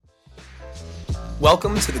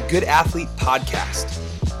Welcome to the Good Athlete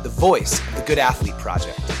Podcast, the voice of the Good Athlete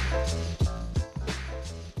Project.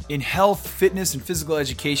 In health, fitness, and physical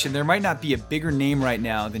education, there might not be a bigger name right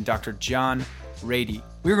now than Dr. John Ratey.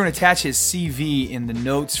 We're going to attach his CV in the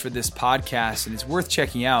notes for this podcast, and it's worth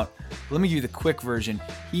checking out. Let me give you the quick version.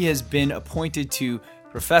 He has been appointed to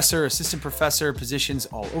professor, assistant professor positions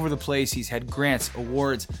all over the place. He's had grants,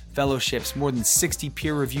 awards, fellowships, more than 60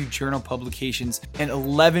 peer-reviewed journal publications, and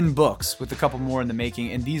 11 books with a couple more in the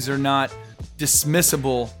making. And these are not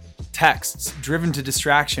dismissible texts. Driven to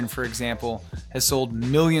Distraction, for example, has sold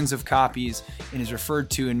millions of copies and is referred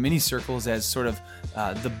to in many circles as sort of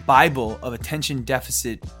the Bible of attention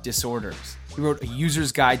deficit disorders. He wrote A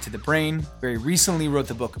User's Guide to the Brain, very recently wrote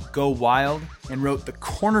the book Go Wild, and wrote the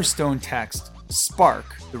cornerstone text Spark,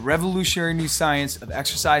 the revolutionary new science of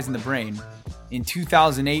exercise in the brain, in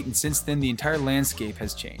 2008, and since then the entire landscape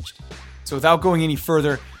has changed. So without going any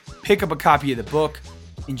further, pick up a copy of the book,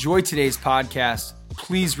 enjoy today's podcast,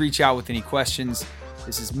 please reach out with any questions.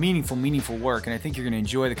 This is meaningful work, and I think you're going to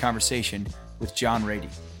enjoy the conversation with John Ratey.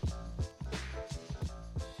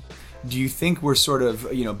 Do you think we're sort of,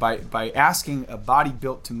 by asking a body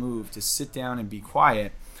built to move to sit down and be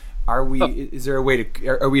quiet, are we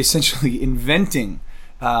essentially inventing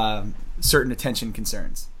certain attention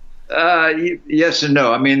concerns? Yes and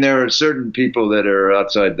no. I mean, there are certain people that are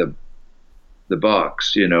outside the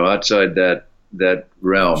box, outside that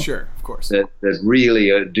realm. Sure, of course. That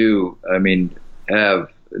really do, have,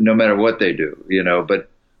 no matter what they do, but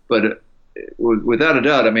without a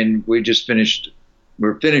doubt,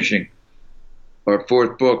 we're finishing our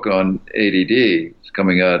fourth book on ADD. It's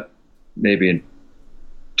coming out maybe in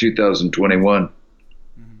 2021.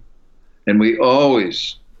 Mm-hmm. And we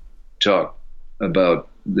always talk about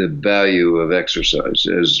the value of exercise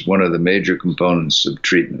as one of the major components of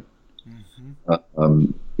treatment.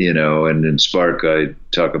 Mm-hmm. And in Spark, I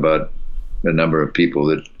talk about a number of people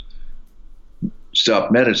that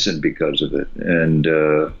stopped medicine because of it. And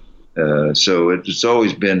so it's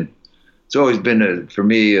always been for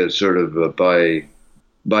me a sort of a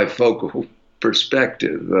bifocal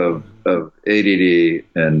perspective of ADD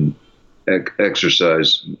and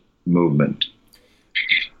exercise movement.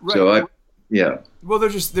 Right. So Well, they're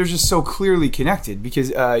just so clearly connected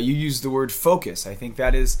because you use the word focus. I think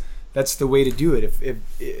that's the way to do it. If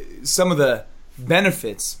some of the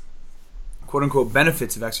benefits, quote unquote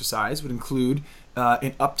benefits of exercise would include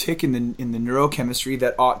an uptick in the neurochemistry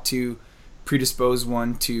that ought to predispose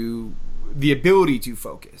one to the ability to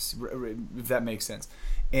focus, if that makes sense,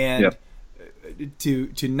 and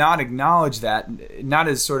to not acknowledge that, not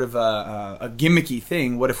as sort of a gimmicky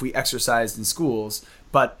thing. What if we exercised in schools?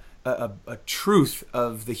 But a truth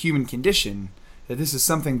of the human condition, that this is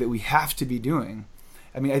something that we have to be doing.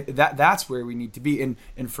 I mean, that's where we need to be.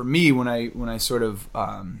 And for me, when I sort of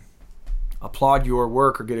applaud your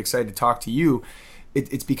work or get excited to talk to you,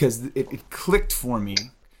 it's because it clicked for me.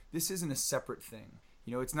 This isn't a separate thing.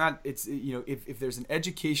 It's not. It's if there's an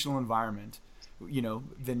educational environment,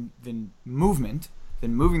 then movement,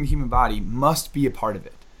 then moving the human body must be a part of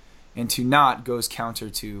it, and to not goes counter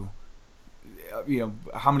to,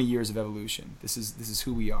 how many years of evolution. This is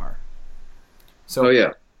who we are. So,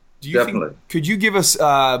 do you definitely could you give us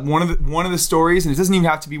one of the stories, and it doesn't even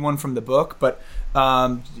have to be one from the book, but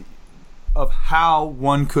of how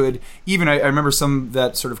one could even I remember some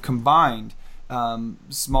that sort of combined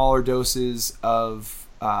smaller doses of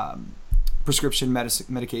prescription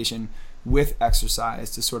medication with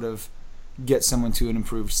exercise to sort of get someone to an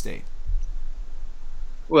improved state?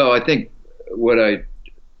 Well, I think what I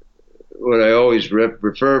always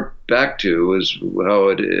refer back to is how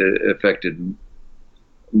it affected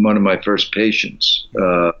one of my first patients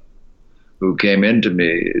who came into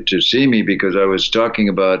me to see me because I was talking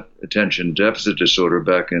about attention deficit disorder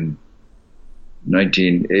back in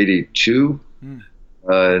 1982.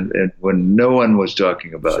 And when no one was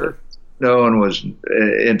talking about it, no one was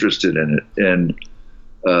interested in it,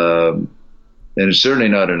 and certainly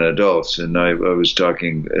not in adults. And I was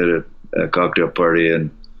talking at a cocktail party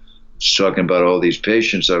and was talking about all these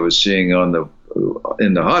patients I was seeing in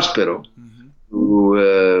the hospital, mm-hmm.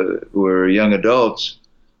 who were young adults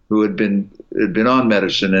who had been on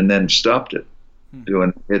medicine and then stopped it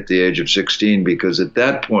when hit the age of 16, because at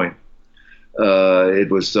that point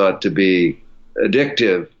it was thought to be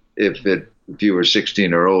addictive if you were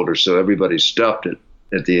 16 or older, so everybody stopped it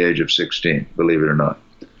at the age of 16, believe it or not.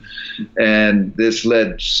 And this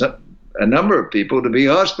led a number of people to be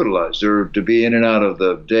hospitalized or to be in and out of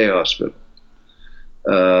the day hospital.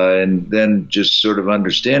 And then just sort of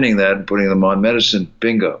understanding that and putting them on medicine,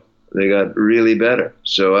 bingo, they got really better.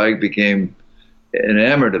 So I became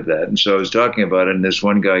enamored of that. And so I was talking about it, and this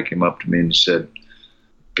one guy came up to me and said,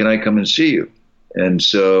 "Can I come and see you?" And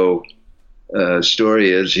so,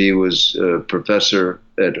 story is he was a professor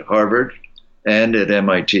at Harvard and at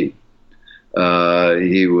MIT.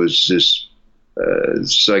 He was this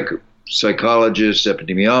psychologist,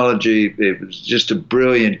 epidemiology. It was just a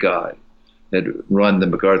brilliant guy. Had run the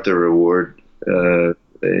MacArthur Award,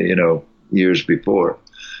 years before,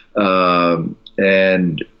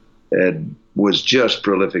 and was just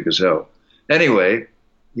prolific as hell. Anyway,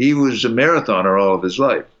 he was a marathoner all of his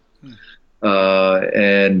life,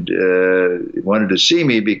 and wanted to see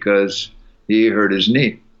me because he hurt his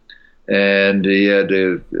knee, and he had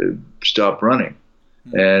to stop running.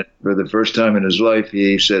 And for the first time in his life,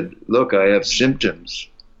 he said, "Look, I have symptoms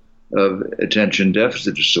of attention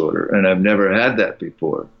deficit disorder, and I've never had that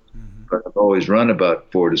before. But I've always run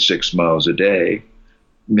about 4 to 6 miles a day,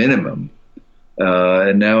 minimum,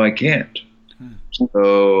 and now I can't."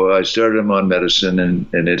 So I started him on medicine, and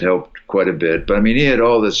it helped quite a bit. But I mean, he had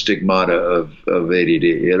all the stigmata of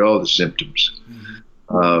ADD. He had all the symptoms,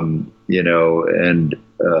 and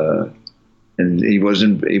he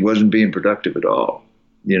wasn't being productive at all,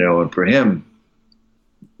 And for him,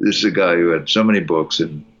 this is a guy who had so many books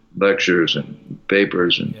and lectures and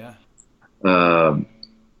papers, and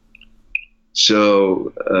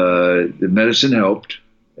so the medicine helped.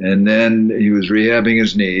 And then he was rehabbing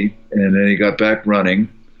his knee, and then he got back running.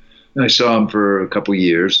 And I saw him for a couple of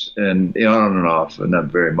years, and on and off, and not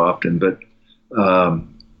very often. But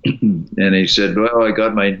and he said, "Well,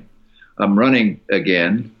 I'm running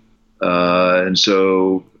again," and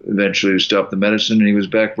so eventually we stopped the medicine, and he was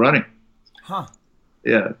back running. Huh?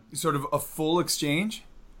 Yeah. Sort of a full exchange.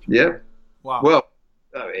 Yeah. Wow. Well,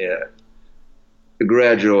 a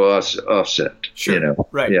gradual offset. Sure.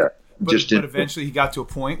 Right. Yeah. But eventually he got to a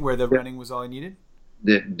point where the running was all he needed?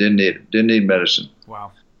 Didn't need medicine.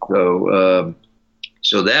 Wow.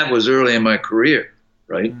 So that was early in my career,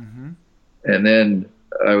 right? Mm-hmm. And then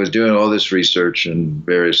I was doing all this research and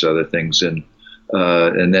various other things, and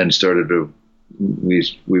then started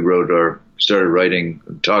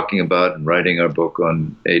talking about and writing our book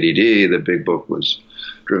on ADD. The big book was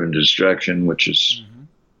Driven to Distraction, which is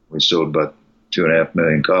we sold about 2.5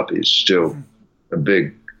 million copies. Still a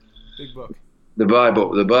big book. The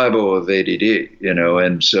Bible of ADD,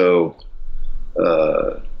 and so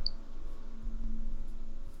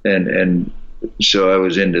and so I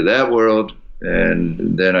was into that world,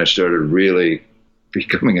 and then I started really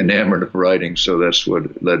becoming enamored of writing. So that's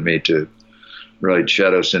what led me to write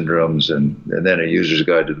Shadow Syndromes, and then A User's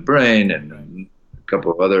Guide to the Brain, and a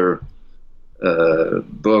couple of other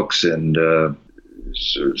books, and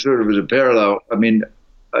sort of as a parallel. I mean,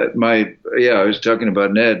 I was talking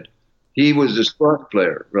about Ned. He was a squash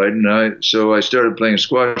player, right? And so I started playing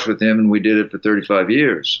squash with him, and we did it for 35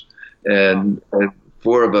 years. And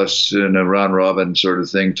 4 of us in a round robin sort of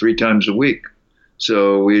thing, 3 times a week.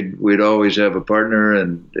 So we'd always have a partner,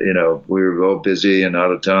 and we were all busy and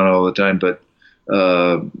out of town all the time, but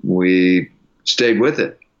we stayed with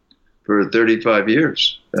it for 35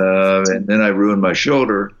 years. And then I ruined my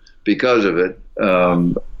shoulder because of it.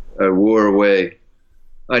 I wore away.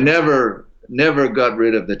 I never got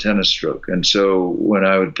rid of the tennis stroke. And so when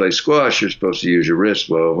I would play squash, you're supposed to use your wrist.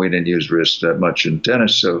 Well, we didn't use wrist that much in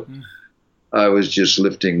tennis. So I was just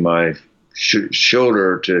lifting my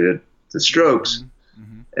shoulder to hit the strokes,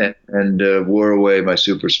 and wore away my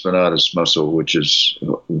supraspinatus muscle, which is,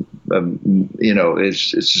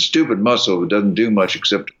 it's a stupid muscle. It doesn't do much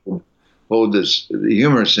except hold the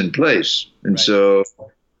humerus in place. And so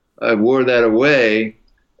I wore that away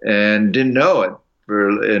and didn't know it.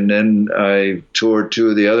 And then I tore 2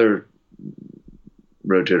 of the other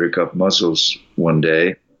rotator cuff muscles one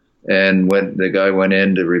day, and when the guy went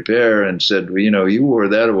in to repair and said, "Well, you wore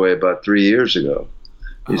that away about 3 years ago."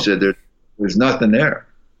 He said there's nothing there,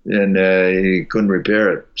 and he couldn't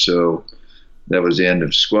repair it. So that was the end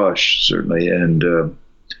of squash, certainly. And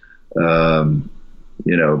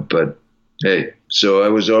but hey, so I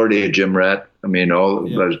was already a gym rat. I mean, I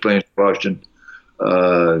was playing squash, and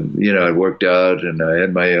I worked out, and I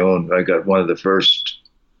had my own. I got one of the first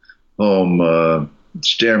home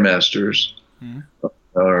Stairmasters,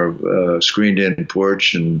 our screened-in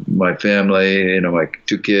porch, and my family. My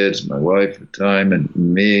 2 kids, my wife at the time, and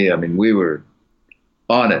me. I mean, we were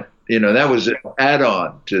on it. That was an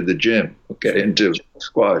add-on to the gym, into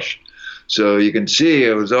squash. So you can see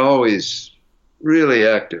I was always really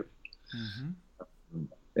active,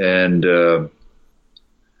 and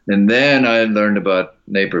then I learned about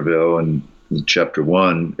Naperville and chapter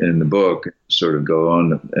 1 in the book, sort of go on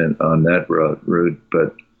that route,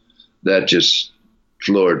 but that just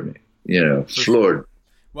floored me. floored.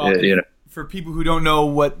 Well, for people who don't know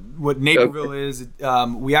what Naperville is,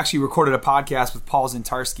 we actually recorded a podcast with Paul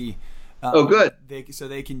Zintarski. Good.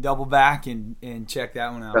 They can double back and check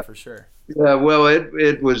that one out for sure. Yeah, well,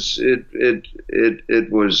 it was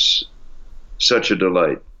such a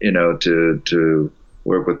delight, to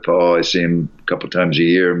work with Paul. I see him a couple times a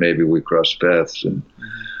year. Maybe we cross paths,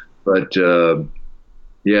 but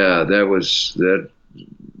yeah, that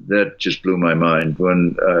just blew my mind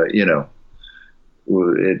when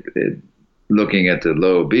looking at the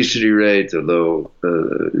low obesity rate, the low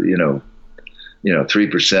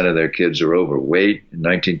 3% of their kids are overweight,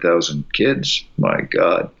 19,000 kids. My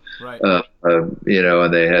God. Right.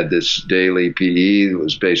 And they had this daily PE that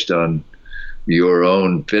was based on your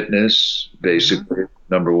own fitness, basically.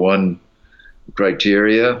 Number one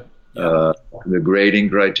criteria, the grading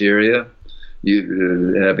criteria.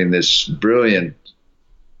 You having this brilliant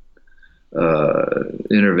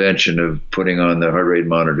intervention of putting on the heart rate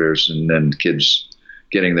monitors and then kids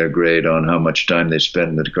getting their grade on how much time they spent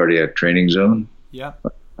in the cardiac training zone. Yeah.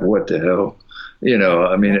 What the hell?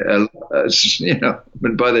 But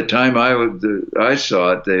by the time I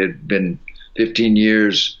saw it, they had been 15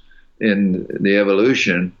 years in the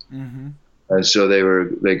evolution. Mm-hmm. And so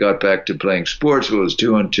they got back to playing sports. It was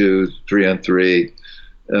 2-on-2,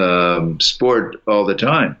 3-on-3, sport all the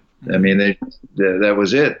time. Mm-hmm. I mean, that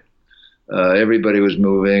was it. Everybody was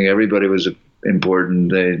moving. Everybody was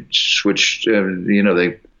important. They switched.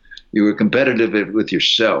 You were competitive with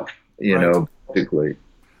yourself. Basically.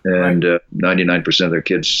 And 99% of their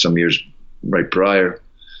kids, some years right prior,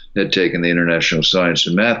 had taken the International Science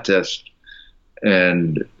and Math test,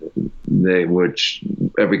 and which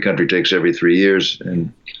every country takes every 3 years,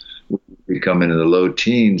 and we come into the low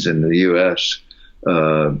teens in the U.S.,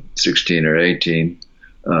 16 or 18,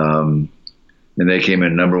 and they came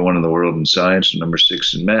in number 1 in the world in science and number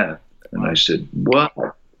 6 in math. And I said, "What?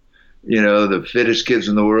 The fittest kids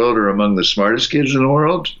in the world are among the smartest kids in the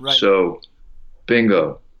world." Right. So,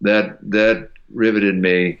 bingo. That riveted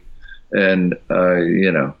me, and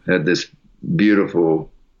had this beautiful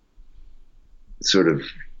sort of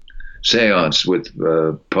seance with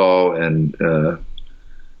Paul and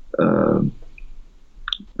I'm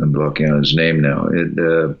blocking on his name now.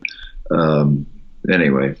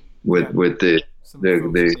 Anyway, with the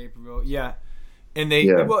yeah, and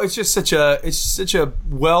well, it's just such a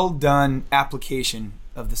well done application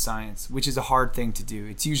of the science, which is a hard thing to do.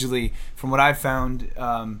 It's usually, from what I've found,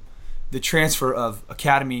 the transfer of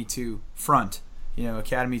academy to front,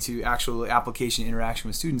 academy to actual application interaction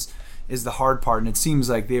with students is the hard part, and it seems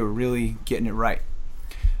like they were really getting it right.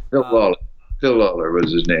 Phil Lawler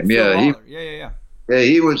was his name. Yeah,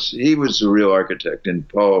 he was a real architect, and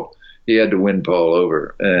Paul, he had to win Paul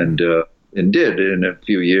over, and did in a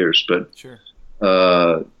few years, but sure.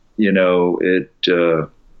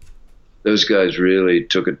 Those guys really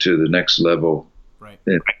took it to the next level, right,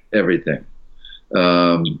 in everything,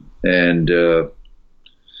 and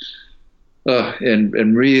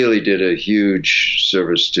really did a huge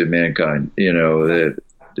service to mankind. That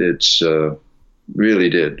it's really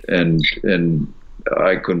did, and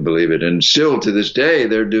I couldn't believe it. And still to this day,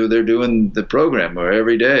 they're doing the program where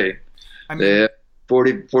every day they have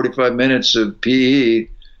 45 minutes of PE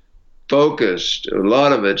focused. A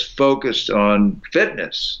lot of it's focused on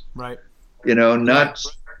fitness, right? Not.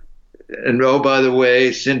 And oh, by the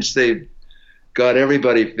way, since they've got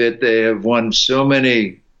everybody fit, they have won so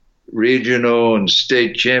many regional and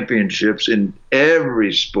state championships in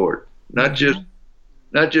every sport, not just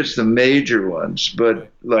the major ones, but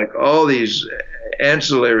like all these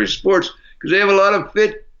ancillary sports, because they have a lot of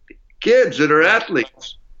fit kids that are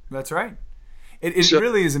athletes. That's right. It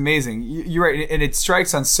really is amazing. You're right, and it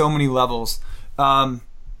strikes on so many levels.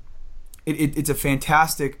 It's a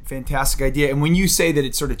fantastic idea. And when you say that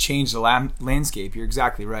it sort of changed the landscape, you're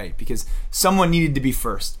exactly right, because someone needed to be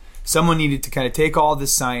first. Someone needed to kind of take all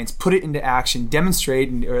this science, put it into action,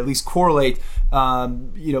 demonstrate, or at least correlate,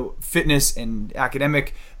 fitness and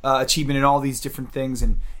academic achievement and all these different things.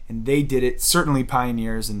 And they did it, certainly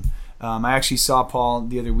pioneers. And I actually saw Paul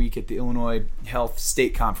the other week at the Illinois Health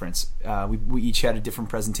State Conference. We each had a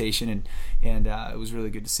different presentation, and it was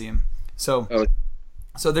really good to see him. So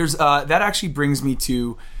there's that actually brings me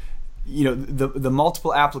to the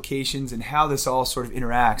multiple applications and how this all sort of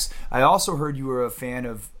interacts. I also heard you were a fan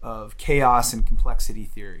of chaos and complexity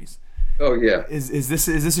theories. Oh yeah. Is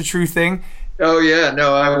this a true thing? Oh yeah.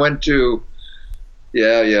 No, I went to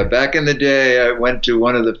back in the day, I went to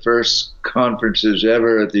one of the first conferences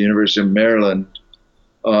ever at the University of Maryland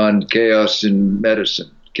on chaos in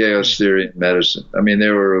medicine, chaos theory in medicine. I mean,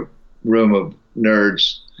 there were a room of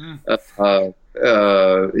nerds.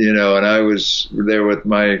 And I was there with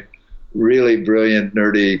my really brilliant,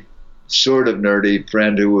 sort of nerdy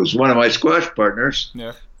friend who was one of my squash partners.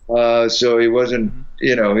 Yeah. So he wasn't,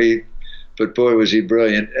 but boy, was he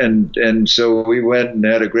brilliant. And so we went and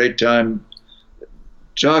had a great time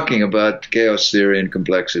talking about chaos theory and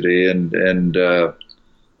complexity. And I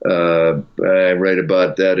write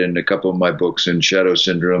about that in a couple of my books, in Shadow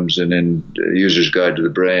Syndromes and in User's Guide to the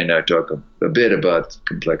Brain. I talk a bit about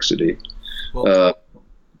complexity. Well,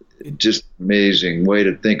 just amazing way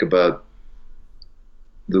to think about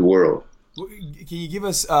the world. Can you give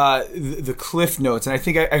us the cliff notes? And I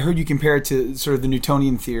think I heard you compare it to sort of the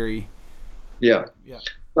Newtonian theory. Yeah. Yeah.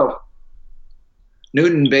 So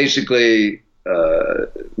Newton basically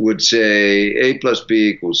would say A plus B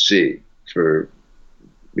equals C for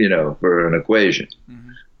an equation.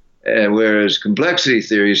 Mm-hmm. And whereas complexity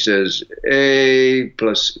theory says A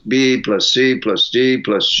plus B plus C plus D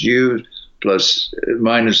plus U plus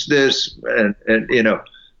minus this, and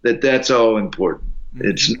that's all important. Mm-hmm.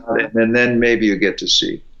 It's not, and then maybe you get to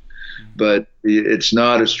C, mm-hmm. but it's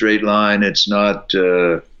not a straight line. It's not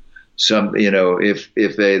if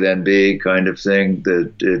A then B kind of thing.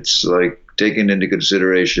 That it's like taking into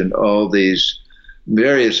consideration all these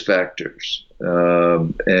various factors,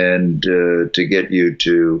 and to get you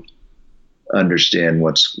to understand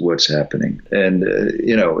what's happening. And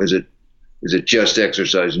is it just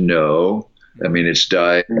exercise? No. I mean, it's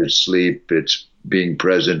diet, it's sleep, it's being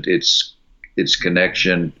present, it's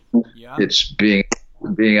connection, it's being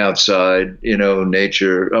outside,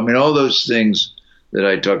 nature. I mean, all those things that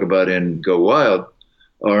I talk about in Go Wild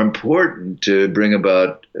are important to bring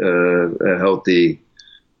about a healthy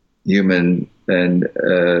human and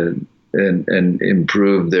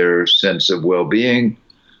improve their sense of well-being,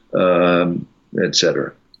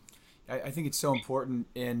 etc. I think it's so important,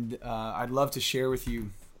 and I'd love to share with you.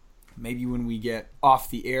 Maybe when we get off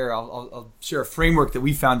the air, I'll share a framework that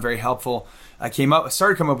we found very helpful. I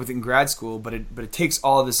started coming up with it in grad school, but it takes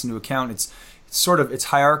all of this into account. It's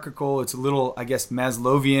hierarchical. It's a little, I guess,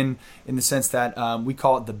 Maslowian in the sense that we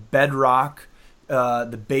call it the bedrock.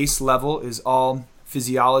 The base level is all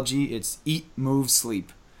physiology. It's eat, move,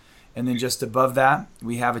 sleep. And then just above that,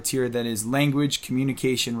 we have a tier that is language,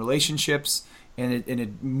 communication, relationships, and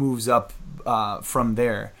it moves up from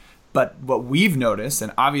there. But what we've noticed,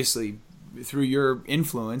 and obviously through your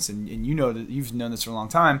influence, and you know that you've known this for a long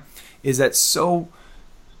time, is that so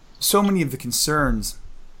many of the concerns,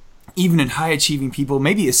 even in high-achieving people,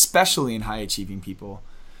 maybe especially in high-achieving people,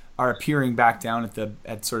 are appearing back down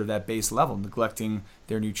at sort of that base level, neglecting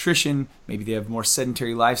their nutrition. Maybe they have more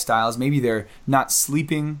sedentary lifestyles. Maybe they're not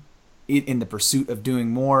sleeping in the pursuit of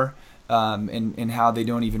doing more, and how they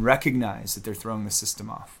don't even recognize that they're throwing the system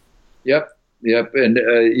off. Yep. And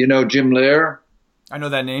Jim Loehr? I know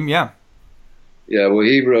that name, yeah. Yeah, well,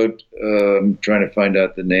 he wrote, I'm trying to find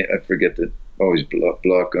out the name. I forget that. Always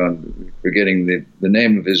block on forgetting the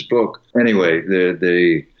name of his book. Anyway,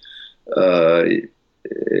 it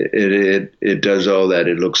does all that.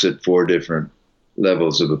 It looks at 4 different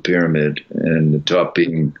levels of a pyramid, and the top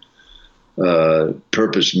being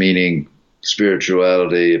purpose, meaning,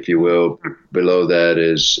 spirituality, if you will. Below that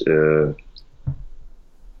is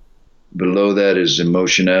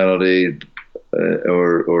emotionality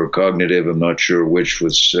or cognitive. I'm not sure which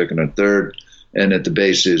was second or third. And at the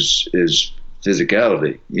base is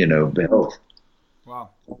physicality, health. Wow.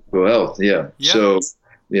 Well, health, yeah. So,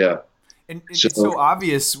 yeah. And it's so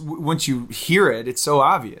obvious once you hear it. It's so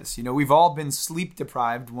obvious. We've all been sleep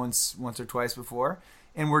deprived once or twice before,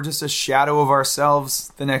 and we're just a shadow of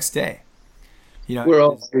ourselves the next day. We're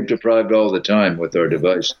all sleep deprived all the time with our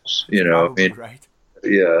devices. Probably, right.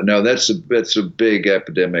 Yeah, no, that's a big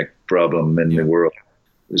epidemic problem in the world.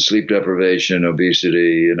 The sleep deprivation,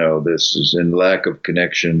 obesity, this is in lack of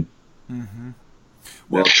connection. Mm-hmm.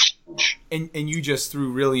 Well, and you just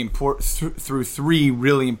threw through 3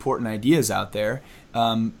 really important ideas out there.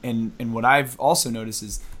 And what I've also noticed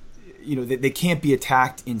is, they can't be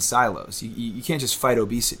attacked in silos. You can't just fight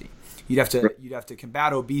obesity. You'd have to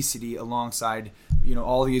combat obesity alongside,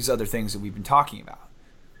 all these other things that we've been talking about.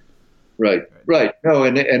 Right.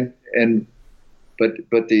 No, but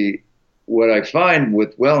what I find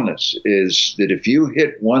with wellness is that if you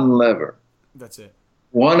hit one lever, that's it.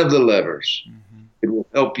 One of the levers, mm-hmm. It will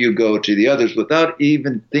help you go to the others without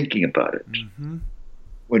even thinking about it. Mm-hmm.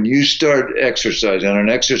 When you start exercising on an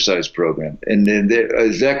exercise program, and then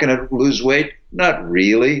is that going to lose weight? Not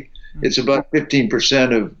really. Mm-hmm. It's about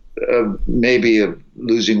 15% of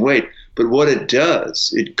losing weight. But what it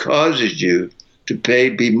does, it causes you to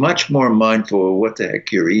be much more mindful of what the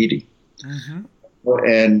heck you're eating, mm-hmm.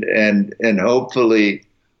 and hopefully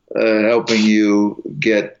helping you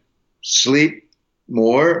get sleep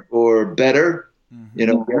more or better,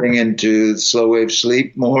 getting into slow wave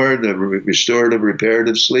sleep more, the restorative,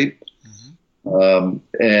 reparative sleep. And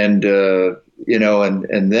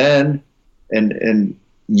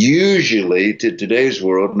usually to today's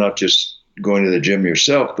world, not just going to the gym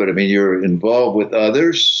yourself, but I mean, you're involved with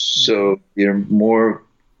others. So you're more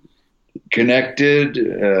connected,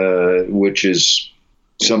 which is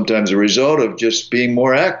sometimes a result of just being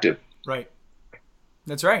more active. Right.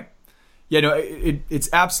 That's right. Yeah, no, it's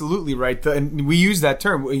absolutely right. And we use that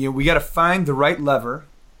term. We got to find the right lever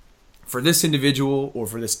for this individual or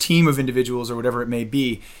for this team of individuals or whatever it may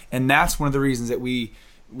be. And that's one of the reasons that we've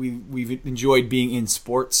enjoyed being in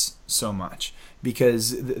sports so much,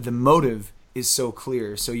 because the motive is so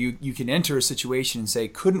clear. So you can enter a situation and say,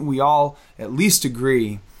 couldn't we all at least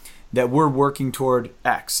agree that we're working toward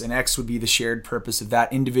X, and X would be the shared purpose of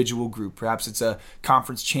that individual group. Perhaps it's a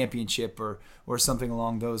conference championship or something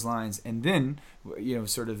along those lines. And then,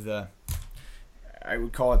 sort of I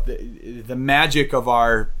would call it the magic of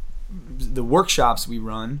the workshops we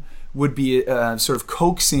run would be sort of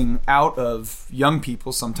coaxing out of young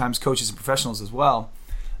people, sometimes coaches and professionals as well,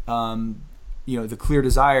 the clear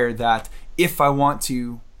desire that if I want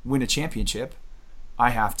to win a championship,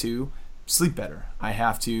 I have to sleep better. I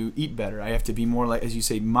have to eat better. I have to be more, like, as you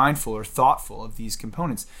say, mindful or thoughtful of these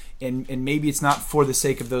components. And maybe it's not for the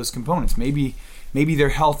sake of those components. Maybe their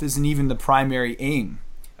health isn't even the primary aim.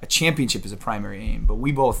 A championship is a primary aim. But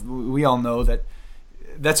we all know that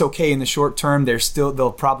that's okay in the short term.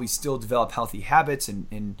 They'll probably still develop healthy habits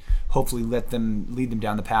and hopefully lead them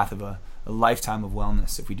down the path of a lifetime of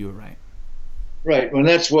wellness if we do it right. Right. Well,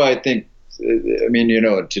 that's why I think,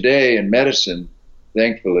 today in medicine,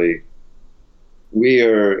 thankfully,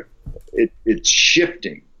 it's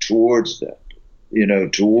shifting towards that,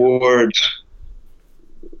 towards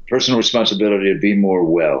personal responsibility to be more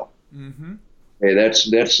well. Mm-hmm. Okay, that's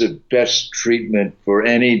the best treatment for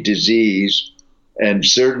any disease, and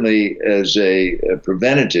certainly as a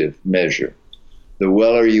preventative measure. The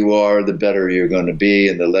weller you are, the better you're going to be,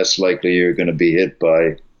 and the less likely you're going to be hit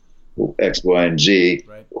by X, Y, and Z.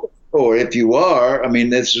 Right. Or if you are,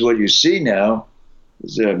 this is what you see now.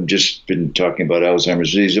 I've just been talking about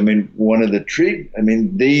Alzheimer's disease.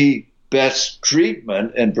 The best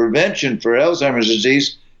treatment and prevention for Alzheimer's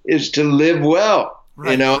disease is to live well.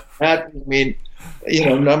 Right. Number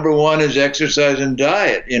one is exercise and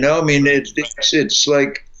diet. It's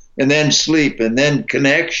like, and then sleep, and then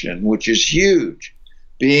connection, which is huge.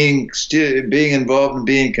 Being involved and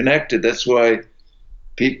being connected. That's why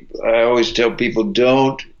I always tell people,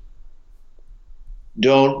 don't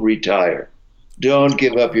retire. Don't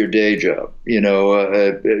give up your day job.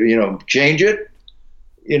 Change it.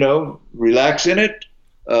 Relax in it.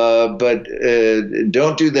 But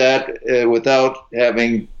don't do that without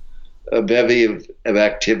having a bevy of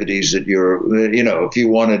activities that if you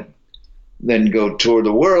want to then go tour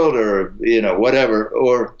the world or whatever.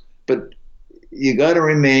 But you got to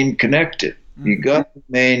remain connected. Mm-hmm. You got to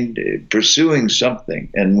remain pursuing something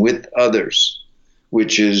and with others,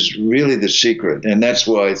 which is really the secret. And that's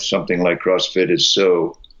why something like CrossFit is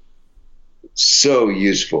so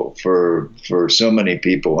useful for so many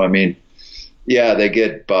people. They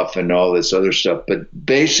get buff and all this other stuff, but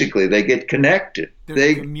basically they get connected. There's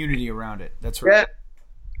a community around it. That's right.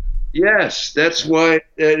 Yes, that's why.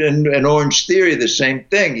 And Orange Theory, the same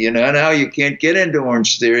thing. Now you can't get into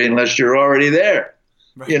Orange Theory unless you're already there.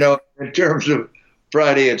 Right. In terms of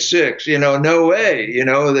Friday at 6, no way.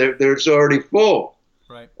 There's already full.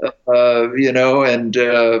 Right.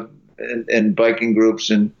 And biking groups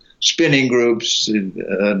and spinning groups.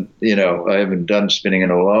 And, I haven't done spinning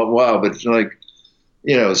in a while, but it's like,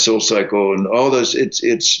 Soul Cycle and all those.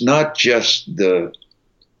 It's not just the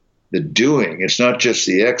doing. It's not just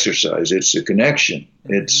the exercise. It's the connection.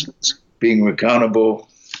 Mm-hmm. It's being accountable,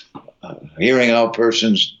 hearing how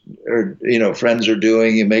persons or friends are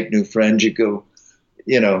doing. You make new friends. You go.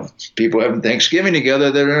 People having Thanksgiving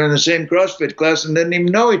together that are in the same CrossFit class and didn't even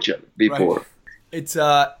know each other before. Right. It's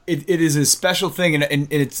it is a special thing, and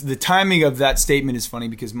it's the timing of that statement is funny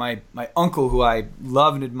because my uncle, who I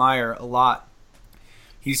love and admire a lot,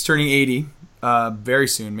 he's turning 80 very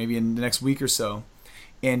soon, maybe in the next week or so,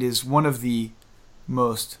 and is one of the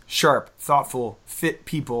most sharp, thoughtful, fit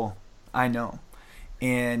people I know.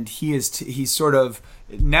 And he's sort of,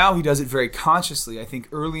 now he does it very consciously. I think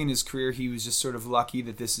early in his career he was just sort of lucky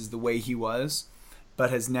that this is the way he was, but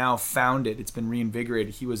has now found it. It's been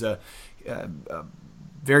reinvigorated. He was a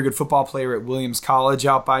very good football player at Williams College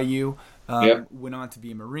out by you. Yep. Went on to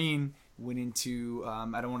be a Marine. Went into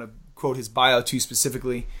I don't want to quote his bio too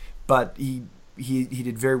specifically, but he he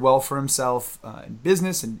did very well for himself in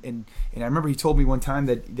business, and I remember he told me one time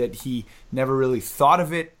that he never really thought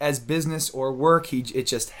of it as business or work. He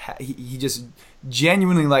just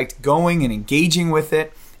genuinely liked going and engaging with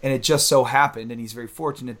it, and it just so happened, and he's very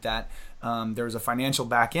fortunate that there was a financial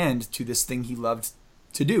back end to this thing he loved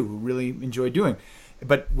to do, really enjoyed doing.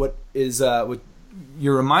 But what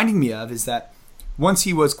you're reminding me of is that once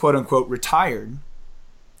he was quote unquote retired,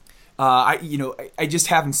 I just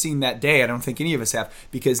haven't seen that day. I don't think any of us have,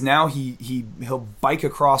 because now he'll bike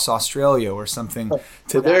across Australia or something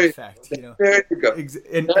to that effect. There you go.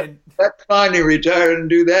 That's fine. You retire and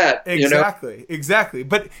do that. Exactly.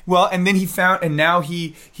 But and then he found, and now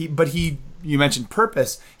you mentioned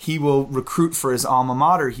purpose. He will recruit for his alma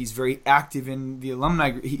mater. He's very active in the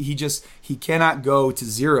alumni. He cannot go to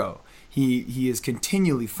zero. He is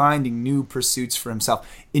continually finding new pursuits for himself,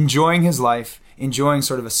 enjoying his life, enjoying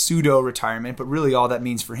sort of a pseudo retirement, but really all that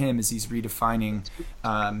means for him is he's redefining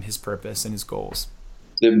his purpose and his goals.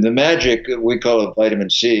 The magic, we call it vitamin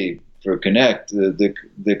C for connect.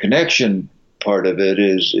 The connection part of it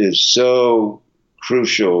is so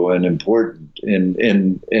crucial and important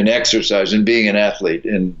in exercise and being an athlete,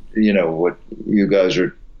 and what you guys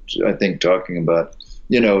are, I think, talking about.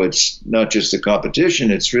 It's not just the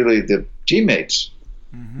competition; it's really the teammates.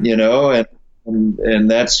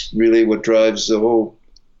 And that's really what drives the whole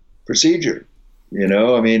procedure.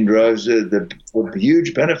 Drives the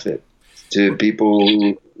huge benefit to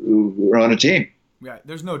people who are on a team. Yeah,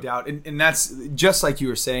 there's no doubt, and that's just like you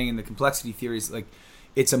were saying in the complexity theories. Like,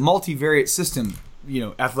 it's a multivariate system.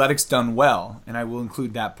 Athletics done well, and I will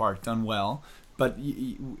include that part, done well. But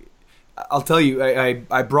I'll tell you,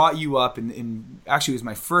 I brought you up in actually it was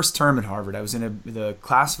my first term at Harvard. I was in the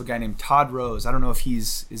class of a guy named Todd Rose. I don't know if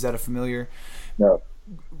is that a familiar? No.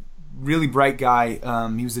 Really bright guy.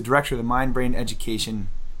 He was the director of the Mind Brain Education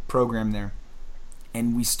program there,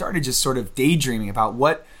 and we started just sort of daydreaming about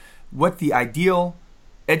what the ideal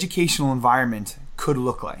educational environment could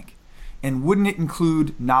look like, and wouldn't it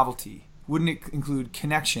include novelty? Wouldn't it include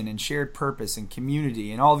connection and shared purpose and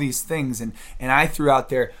community and all these things? And I threw out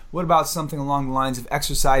there, what about something along the lines of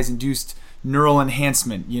exercise-induced neural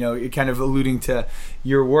enhancement? You're kind of alluding to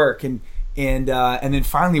your work. And then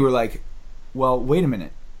finally we're like, well, wait a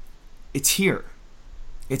minute. It's here.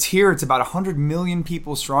 It's about 100 million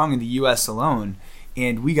people strong in the U.S. alone.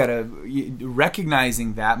 And we got to,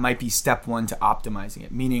 recognizing that might be step one to optimizing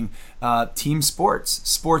it, meaning team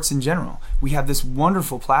sports in general. We have this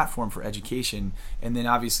wonderful platform for education. And then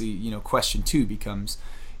obviously, question two becomes,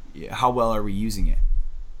 how well are we using it?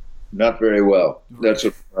 Not very well. Right. That's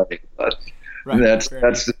what I'm talking about. Right. That's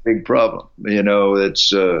the big problem.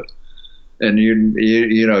 It's, and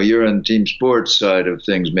you're on the team sports side of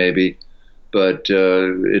things maybe, but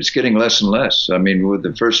it's getting less and less. I mean, with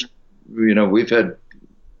the first, we've had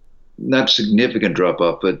not significant drop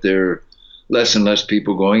off, but there are less and less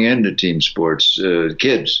people going into team sports,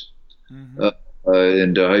 kids,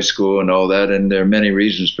 into high school and all that. And there are many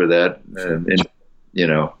reasons for that,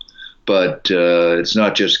 but it's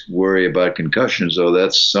not just worry about concussions, though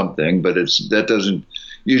that's something, but that doesn't,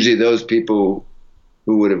 usually those people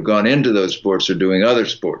who would have gone into those sports are doing other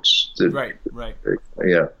sports. Right.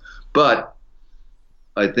 Yeah. But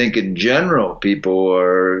I think in general, people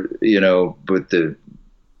are, with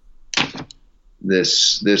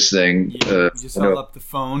this thing. You just held up the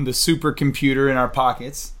phone, the supercomputer in our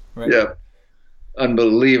pockets. Right? Yeah.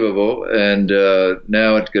 Unbelievable. And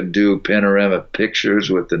now it can do panoramic pictures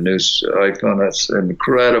with the new iPhone. That's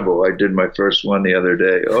incredible. I did my first one the other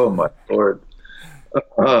day. Oh, my Lord.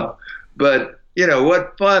 But,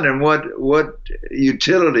 what fun and what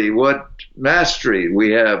utility, what mastery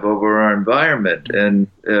we have over our environment. And,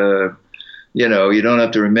 you don't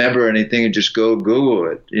have to remember anything and just go Google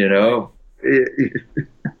it,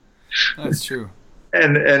 That's true.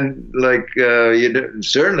 And like,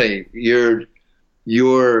 certainly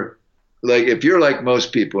you're like, if you're like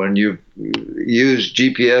most people and you use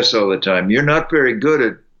GPS all the time, you're not very good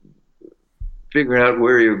at figuring out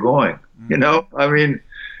where you're going, I mean,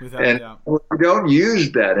 without a doubt. We don't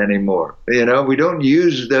use that anymore. We don't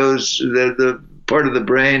use those, the part of the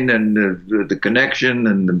brain and the connection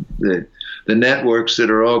and the networks that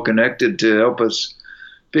are all connected to help us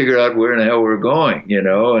figure out where in the hell we're going,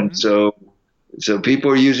 and so people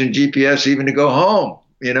are using GPS even to go home,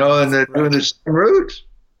 and they're doing the same routes.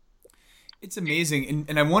 It's amazing.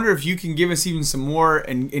 And I wonder if you can give us even some more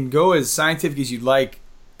and go as scientific as you'd like,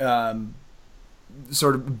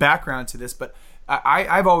 sort of background to this, but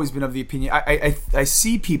I've always been of the opinion, I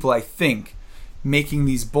see people, I think, making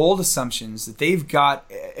these bold assumptions that they've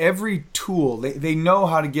got every tool. They know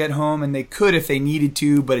how to get home, and they could if they needed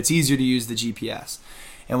to, but it's easier to use the GPS.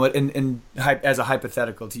 And as a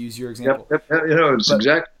hypothetical, to use your example. Yep, it's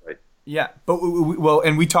exactly right. Yeah, but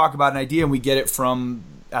we talk about an idea, and we get it from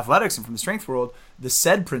athletics and from the strength world, the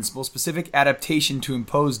SAID principle, specific adaptation to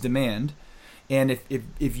impose demand. And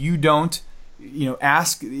if you don't,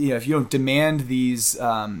 if you don't demand these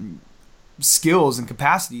skills and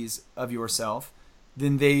capacities of yourself,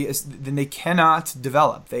 then they cannot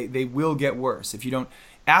develop. They will get worse. If you don't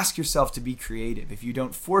ask yourself to be creative, if you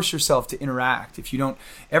don't force yourself to interact, if you don't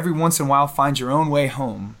every once in a while find your own way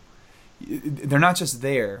home, they're not just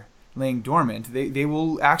there laying dormant. They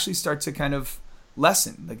will actually start to kind of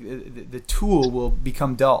lessen. Like the tool will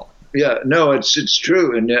become dull. Yeah, no, it's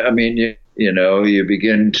true. And I mean, you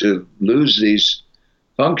begin to lose these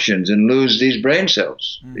functions and lose these brain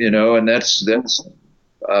cells, and that's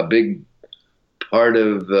a big part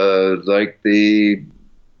of like the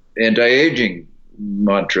anti-aging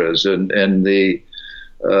mantras and the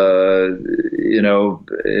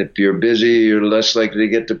if you're busy, you're less likely to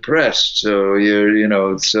get depressed. So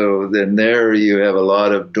so then there you have a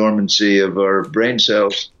lot of dormancy of our brain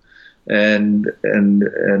cells and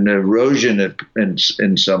erosion in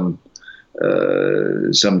some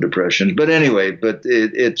depressions. But anyway,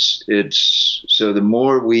 it's so the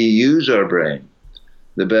more we use our brain,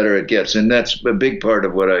 the better it gets. And that's a big part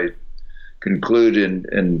of what I conclude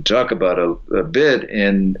and talk about a bit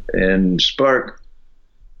in Spark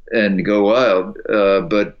and Go Wild.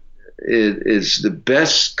 But it is the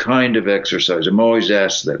best kind of exercise. I'm always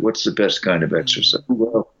asked that. What's the best kind of exercise?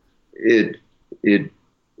 Well,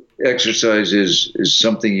 exercise is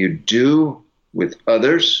something you do with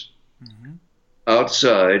others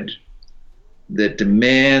outside that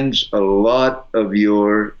demands a lot of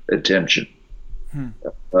your attention.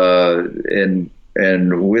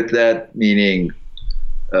 And with that meaning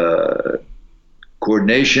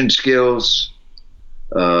coordination skills,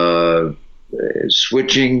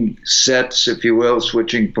 switching sets, if you will,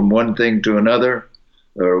 switching from one thing to another,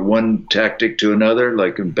 or one tactic to another,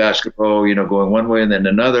 like in basketball, going one way and then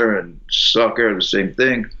another, and soccer, the same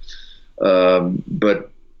thing. But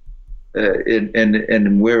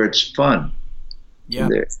where it's fun,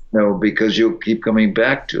 because you'll keep coming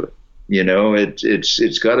back to it.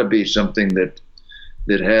 It's got to be something that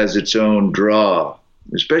has its own draw,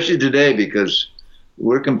 especially today, because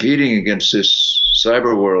we're competing against this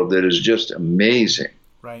cyber world that is just amazing.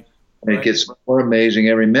 Right. And it gets more amazing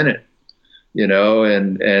every minute,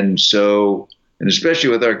 and so, and especially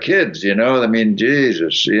with our kids, I mean,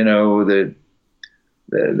 Jesus, the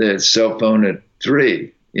cell phone at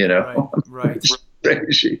 3, Right. It's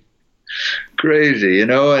crazy,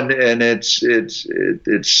 and it's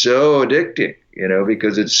so addicting,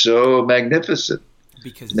 because it's so magnificent.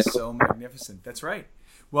 Because it's so magnificent. That's right.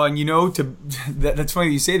 Well, and that's funny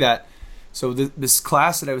that you say that. So this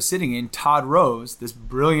class that I was sitting in, Todd Rose, this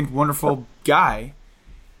brilliant, wonderful guy,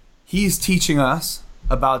 he's teaching us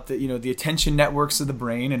about the attention networks of the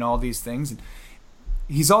brain and all these things. And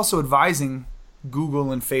he's also advising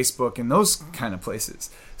Google and Facebook and those kind of places.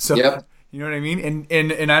 So you know what I mean?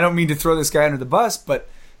 And I don't mean to throw this guy under the bus, but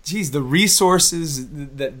geez, the resources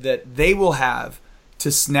that they will have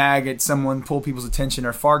to snag at someone, pull people's attention,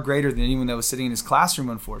 are far greater than anyone that was sitting in his classroom,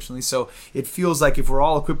 unfortunately. So it feels like if we're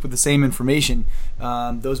all equipped with the same information,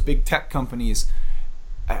 those big tech companies,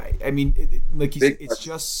 I mean, like you said, it's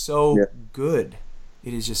just so good.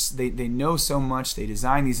 It is just, they know so much. They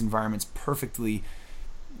design these environments perfectly.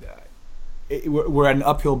 We're at an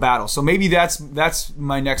uphill battle. So maybe that's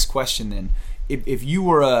my next question then. If you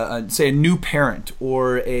were say a new parent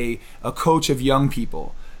or a coach of young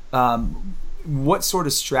people, what sort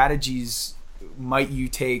of strategies might you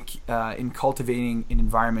take in cultivating an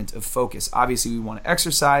environment of focus? Obviously, we want to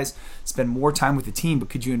exercise, spend more time with the team, but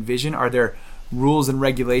could you envision, are there rules and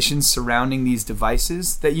regulations surrounding these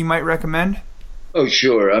devices that you might recommend? Oh,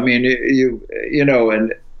 sure. I mean,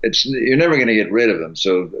 and you're never going to get rid of them,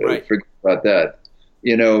 so forget about that.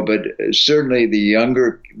 But certainly the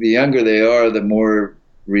younger they are, the more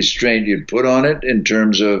restraint you'd put on it in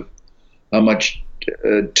terms of how much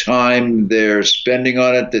time they're spending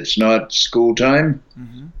on it that's not school time,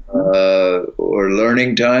 or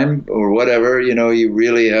learning time or whatever. You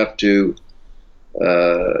really have to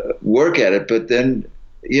work at it. But then,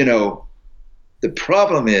 the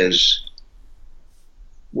problem is,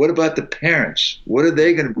 what about the parents? What are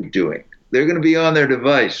they going to be doing? They're going to be on their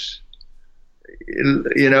device,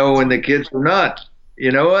 when the kids are not.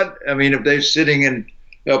 You know what? I mean, if they're sitting and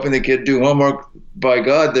helping the kid do homework, by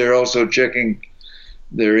God, they're also checking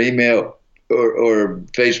their email or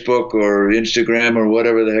Facebook or Instagram or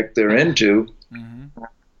whatever the heck they're into. Mm-hmm.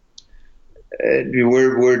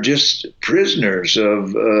 We're just prisoners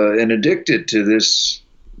of and addicted to this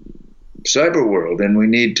cyber world, and we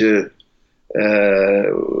need to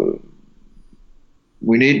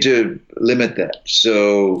limit that.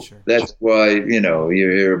 So Sure. that's why you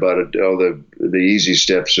hear about it, all the easy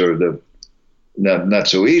steps, or the not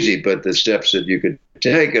so easy, but the steps that you could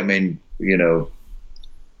take. I mean,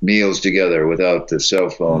 meals together without the cell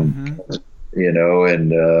phone,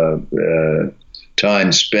 and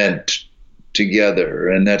time spent together.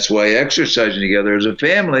 And that's why exercising together as a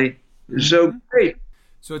family is so great.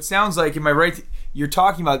 So it sounds like, am I right? You're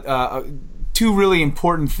talking about two really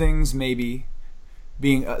important things, maybe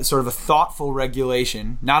being sort of a thoughtful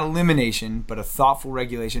regulation, not elimination, but a thoughtful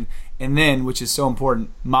regulation. And then, which is so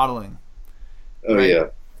important, modeling. Oh, right? Yeah.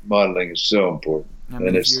 Modeling is so important. I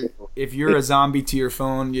mean, if you're a zombie to your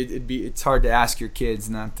phone, it's hard to ask your kids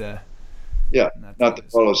not to. Yeah, not to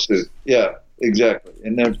follow suit. Yeah, exactly.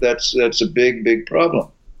 And that's a big problem.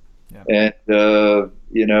 Yeah. And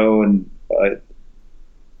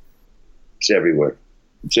it's everywhere.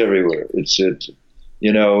 It's everywhere. It's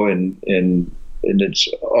and it's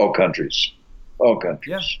all countries.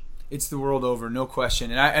 Yeah. It's the world over, no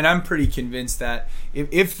question. And I'm pretty convinced that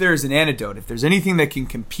if there's an antidote, if there's anything that can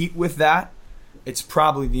compete with that, it's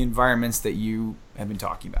probably the environments that you have been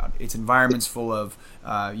talking about. It's environments full of,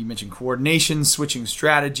 you mentioned coordination, switching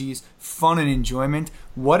strategies, fun and enjoyment.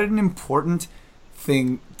 What an important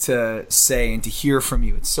thing to say and to hear from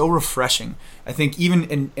you. It's so refreshing. I think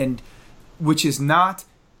even, and which is not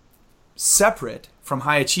separate from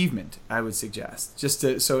high achievement, I would suggest.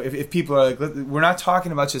 So if people are like, we're not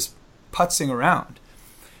talking about just putzing around.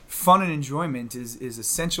 Fun and enjoyment is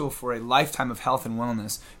essential for a lifetime of health and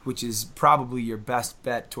wellness, which is probably your best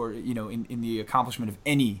bet toward, in the accomplishment of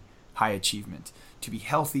any high achievement. To be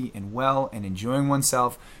healthy and well and enjoying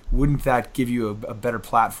oneself, wouldn't that give you a better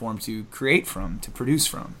platform to create from, to produce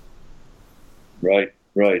from? Right.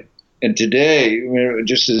 And today,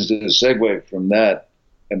 just as a segue from that,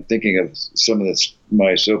 I'm thinking of some of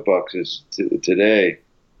my soapboxes today.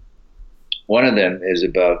 One of them is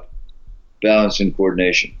about balance and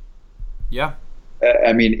coordination. Yeah.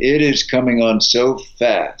 I mean, it is coming on so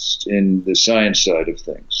fast in the science side of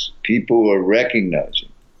things. People are recognizing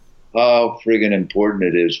how friggin' important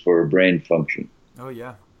it is for brain function. Oh,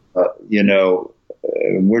 yeah. I'm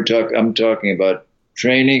talking about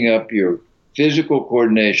training up your physical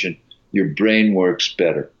coordination. Your brain works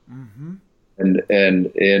better. Mm-hmm. And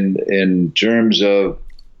in terms of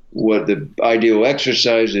what the ideal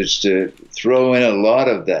exercise is, to throw in a lot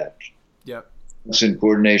of that. Yep. And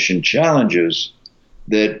coordination challenges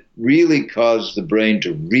that really cause the brain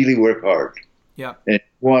to really work hard. Yeah. And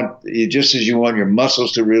just as you want your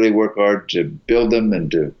muscles to really work hard to build them and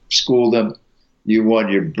to school them, you want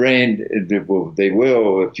your brain, they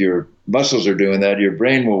will, if your muscles are doing that, your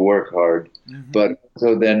brain will work hard. Mm-hmm. But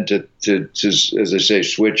so then to, as I say,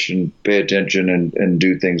 switch and pay attention and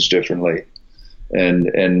do things differently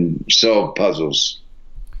and solve puzzles.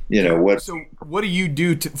 So what do you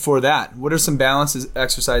do for that? What are some balance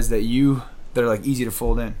exercises that are like easy to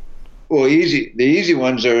fold in? Well, the easy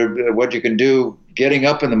ones are what you can do getting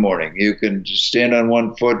up in the morning. You can stand on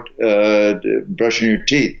one foot, brushing your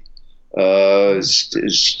teeth,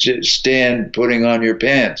 stand putting on your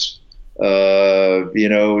pants,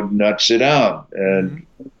 not sit down. And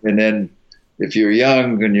then if you're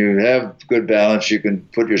young and you have good balance, you can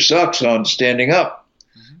put your socks on standing up.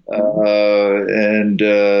 And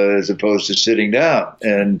as opposed to sitting down.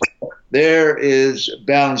 And there is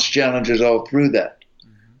balance challenges all through that.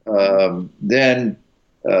 Then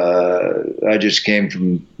I just came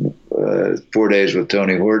from 4 days with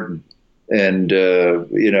Tony Horton, and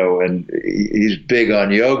and he's big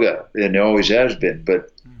on yoga and always has been.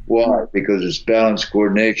 But why? Because it's balance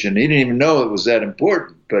coordination. He didn't even know it was that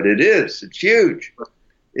important, but it is. It's huge.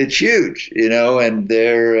 It's huge, and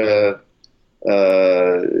they're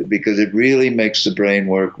because it really makes the brain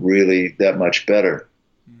work really that much better.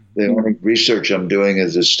 The only research I'm doing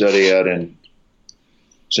is a study out in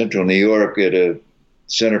Central New York at a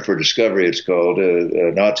Center for Discovery, it's called,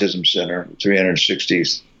 an autism center, 360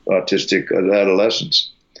 autistic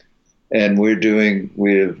adolescents. And we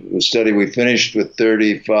have a study we finished with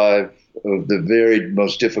 35 of the very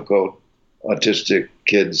most difficult autistic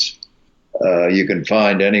kids you can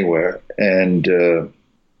find anywhere. And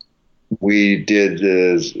we did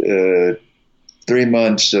 3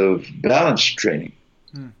 months of balance training.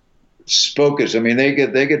 Focus. I mean, they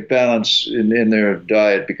get balance in their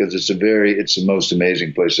diet because it's the most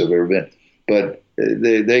amazing place I've ever been. But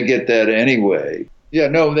they get that anyway. Yeah,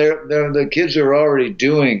 no, the kids are already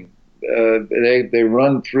doing. They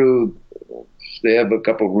run through. They have a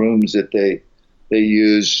couple rooms that they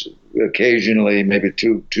use occasionally, maybe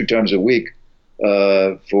two times a week,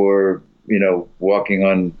 for walking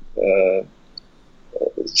on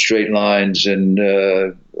straight lines and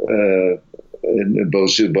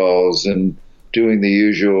Bosu balls and doing the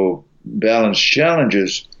usual balance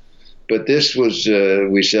challenges. But this was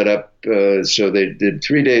we set up so they did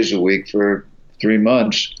 3 days a week for 3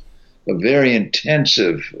 months, a very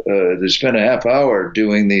intensive. They spent a half hour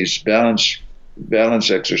doing these balance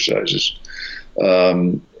exercises,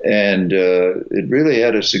 and it really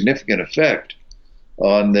had a significant effect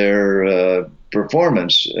on their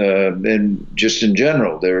performance, and just in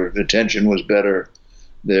general, their attention was better.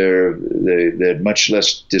 They had much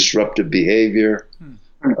less disruptive behavior.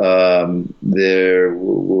 They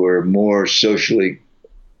were more socially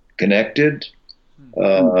connected,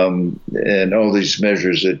 and all these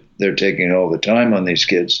measures that they're taking all the time on these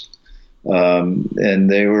kids, and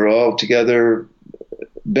they were all together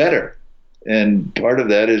better. And part of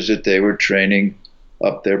that is that they were training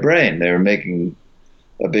up their brain. They were making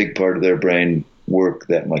a big part of their brain work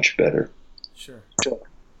that much better. Sure.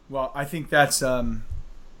 Well, I think that's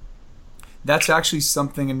actually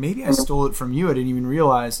something, and maybe I stole it from you. I didn't even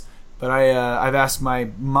realize, but I've asked my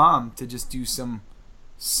mom to just do some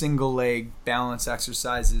single leg balance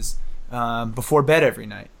exercises before bed every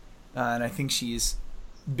night, and I think she's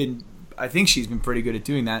been pretty good at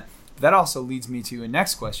doing that. But that also leads me to a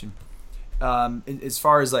next question. As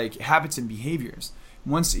far as like habits and behaviors,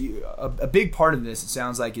 a big part of this, it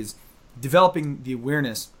sounds like, is developing the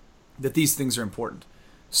awareness that these things are important,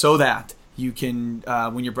 so that you can,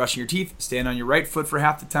 when you're brushing your teeth, stand on your right foot for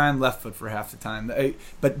half the time, left foot for half the time.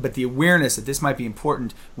 But the awareness that this might be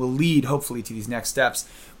important will lead, hopefully, to these next steps.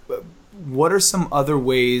 What are some other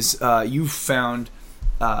ways you've found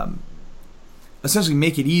essentially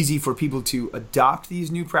make it easy for people to adopt these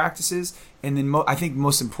new practices, and then I think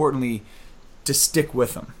most importantly, to stick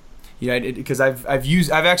with them? Because I've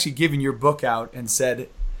actually given your book out and said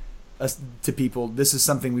to people, this is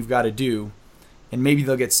something we've got to do. And maybe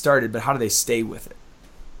they'll get started, but how do they stay with it?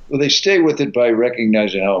 Well, they stay with it by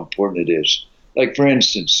recognizing how important it is. Like, for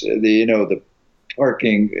instance, the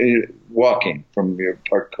parking, walking from your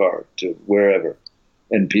parked car to wherever,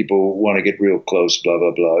 and people want to get real close, blah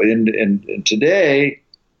blah blah. And today,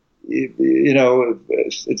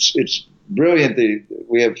 it's brilliant.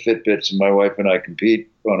 We have Fitbits, and my wife and I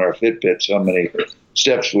compete on our Fitbits how many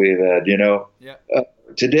steps we've had. Yeah.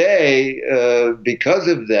 Today, because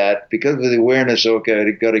of the awareness, okay,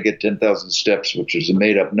 I got to get 10,000 steps, which is a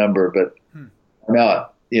made-up number, but why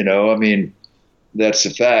not? I mean, that's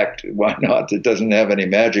a fact. Why not? It doesn't have any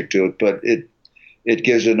magic to it, but it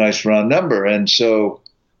gives a nice round number, and so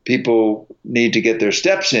people need to get their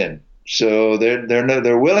steps in. So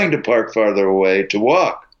they're willing to park farther away to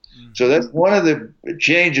walk. So that's one of the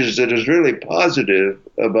changes that is really positive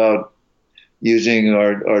about using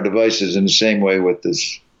our devices in the same way with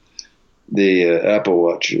the Apple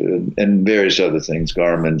Watch and various other things,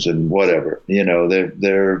 Garmin's and whatever.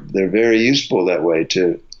 They're very useful that way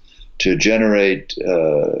to generate,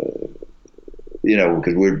 because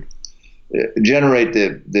we're generate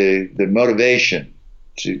the motivation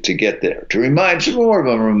to get there. To remind, it's more of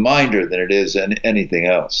a reminder than it is anything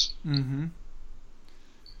else. Mm-hmm.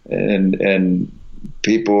 And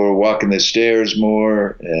people are walking the stairs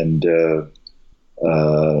more, and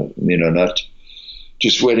not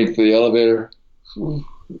just waiting for the elevator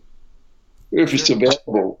if it's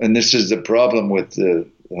available. And this is the problem with the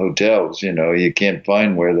hotels. You can't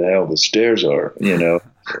find where the hell the stairs are.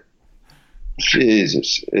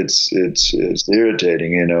 Jesus, it's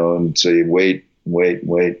irritating. And so you wait.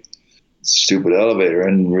 Stupid elevator,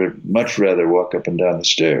 and much rather walk up and down the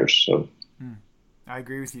stairs. So. I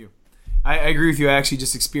agree with you. I agree with you. I actually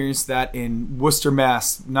just experienced that in Worcester,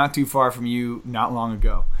 Mass, not too far from you, not long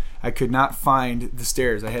ago. I could not find the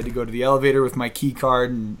stairs. I had to go to the elevator with my key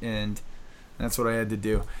card, and that's what I had to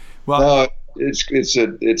do. Well, no, it's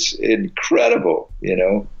incredible.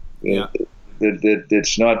 Yeah.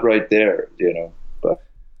 It's not right there. But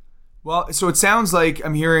well, so it sounds like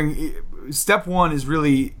I'm hearing step one is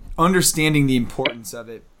really understanding the importance of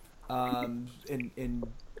it, and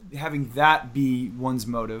having that be one's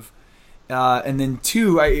motive. And then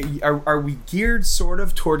two, are we geared sort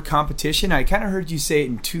of toward competition? I kind of heard you say it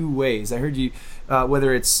in two ways. I heard you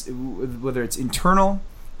whether it's internal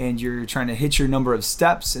and you're trying to hit your number of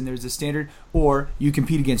steps and there's a standard, or you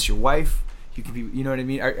compete against your wife. You compete. You know what I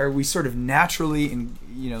mean? Are we sort of naturally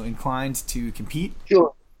inclined to compete?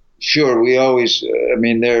 Sure. We always.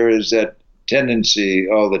 There is that tendency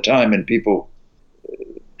all the time, and people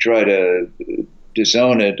try to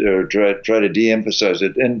disown it or try to de-emphasize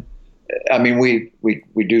it. And I mean, we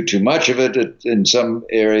do too much of it in some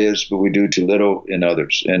areas, but we do too little in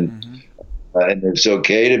others. And it's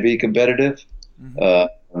okay to be competitive,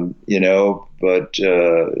 but to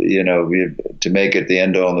make it the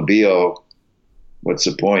end all and the be all, what's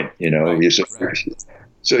the point?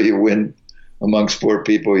 So you win amongst 4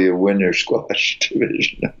 people, you win your squash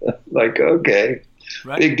division. Like, okay,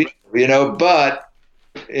 big deal, but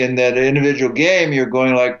in that individual game, you're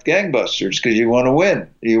going like gangbusters because you want to win.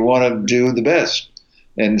 You want to do the best.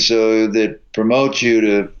 And so that promotes you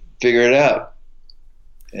to figure it out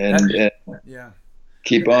and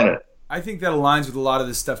keep on it. I think that aligns with a lot of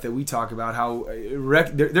the stuff that we talk about, how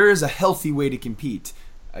there is a healthy way to compete,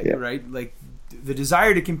 right? Like the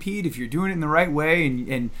desire to compete, if you're doing it in the right way,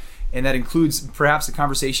 and that includes perhaps a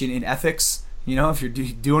conversation in ethics, if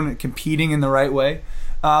you're competing in the right way.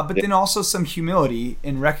 But then also some humility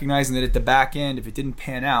in recognizing that at the back end, if it didn't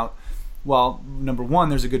pan out, well, number one,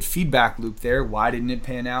 there's a good feedback loop there. Why didn't it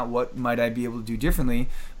pan out? What might I be able to do differently?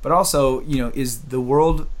 But also, is the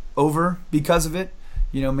world over because of it?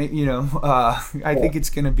 I think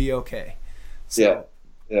it's going to be okay. So,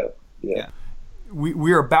 yeah.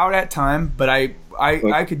 We're about at time, but I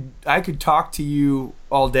could talk to you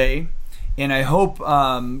all day. And I hope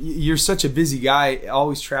you're such a busy guy,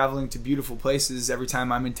 always traveling to beautiful places every time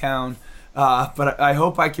I'm in town. But I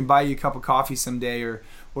hope I can buy you a cup of coffee someday, or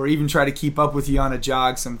even try to keep up with you on a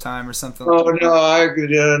jog sometime or something. Oh no!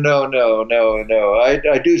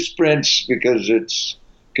 I do sprints because it's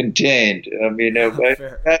contained. I mean, my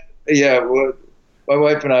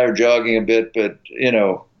wife and I are jogging a bit, but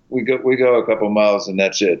we go a couple miles and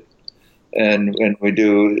that's it. And we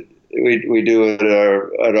do it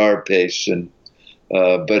at our pace,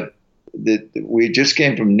 but we just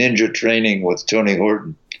came from ninja training with Tony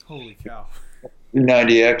Horton. Holy cow!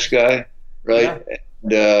 90X guy, right?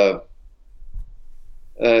 Yeah.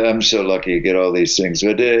 And I'm so lucky to get all these things.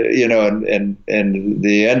 But and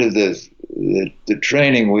the end of the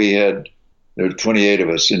training, we had there were 28 of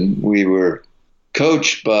us, and we were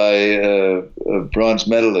coached by a bronze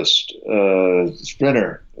medalist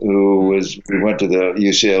sprinter who we went to the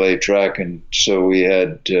UCLA track, and so we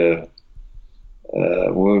had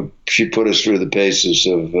she put us through the paces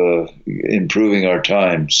of improving our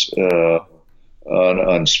times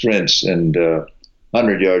on sprints and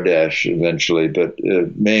 100-yard dash eventually, but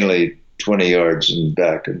mainly 20 yards and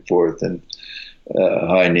back and forth and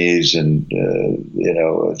high knees and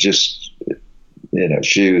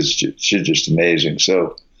she's just amazing.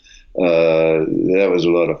 So that was a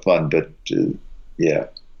lot of fun, but yeah.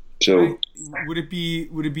 So would it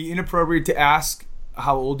be inappropriate to ask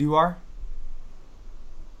how old you are?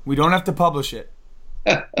 We don't have to publish it.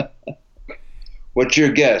 What's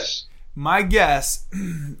your guess? My guess,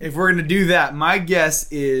 if we're going to do that, my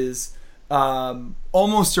guess is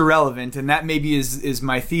almost irrelevant, and that maybe is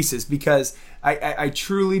my thesis, because I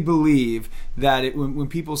truly believe that when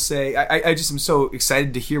people say, I just am so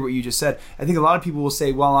excited to hear what you just said. I think a lot of people will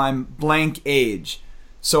say, well, I'm blank age,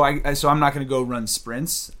 so I'm not going to go run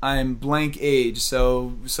sprints. I'm blank age,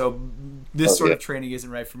 so this sort of training isn't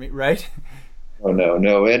right for me, right? Oh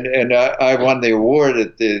no, and I won the award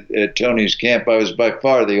at Tony's camp. I was by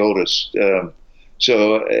far the oldest.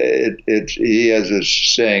 So he has a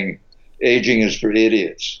saying, "Aging is for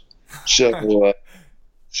idiots." So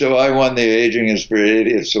so I won the Aging is for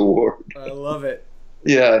Idiots award. I love it.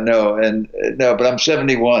 Yeah, but I'm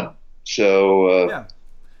 71. So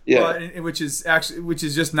yeah. Well, which is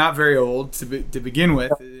just not very old to begin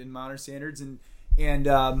with in modern standards, and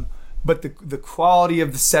but the quality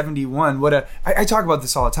of the 71, I talk about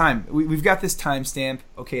this all the time. We've got this timestamp.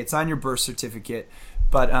 Okay, it's on your birth certificate,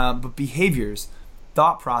 but behaviors,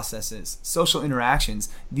 thought processes, social interactions,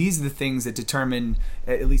 these are the things that determine,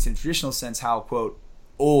 at least in a traditional sense, how, quote,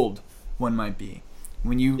 old one might be.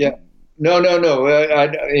 When you no, and I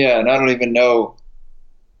don't even know.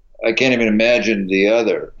 I can't even imagine the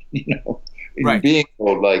other. Right. Being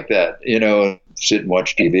old like that. Sit and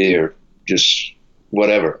watch TV or just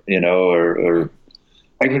whatever. Or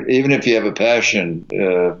even if you have a passion.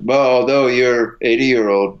 Although you're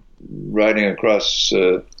 80-year-old riding across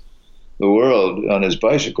the world on his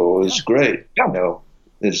bicycle is great.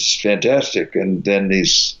 It's fantastic, and then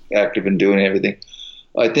he's active in doing everything.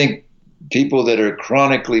 I think people that are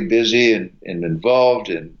chronically busy and involved,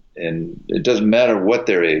 and it doesn't matter what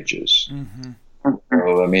their age is. Mm-hmm.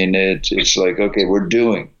 I mean, it's like, okay, we're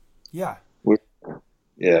doing. Yeah. Well,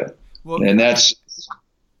 and that's.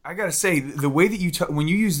 I gotta say, the way that when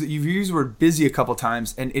you've used the word busy a couple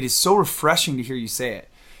times, and it is so refreshing to hear you say it,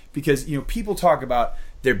 because people talk about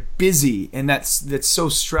they're busy, and that's so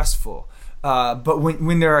stressful. But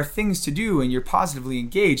when there are things to do and you're positively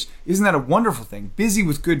engaged, isn't that a wonderful thing? Busy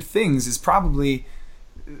with good things is probably,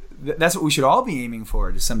 that's what we should all be aiming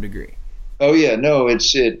for to some degree. Oh yeah, no,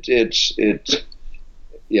 it's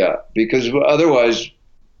yeah, because otherwise,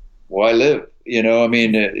 why live? You know, I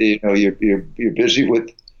mean, you're busy with,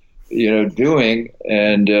 doing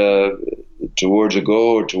and towards a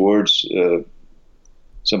goal or towards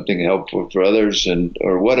something helpful for others and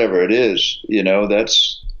or whatever it is.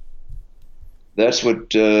 That's what is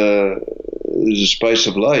the spice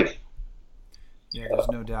of life. Yeah, there's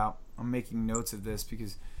no doubt. I'm making notes of this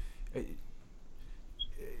because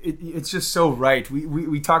it's just so right.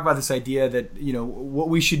 We talk about this idea that what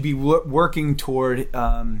we should be working toward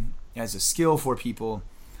as a skill for people,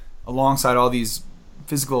 alongside all these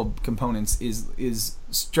physical components, is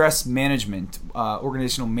stress management,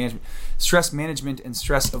 organizational management. Stress management and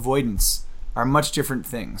stress avoidance are much different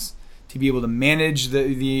things. To be able to manage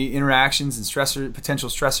the interactions and potential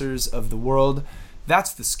stressors of the world,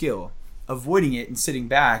 that's the skill. Avoiding it and sitting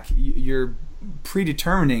back, you're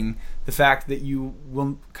predetermining the fact that you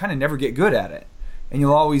will kind of never get good at it, and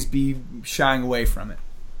you'll always be shying away from it.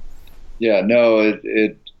 Yeah, no, I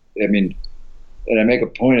mean, and I make a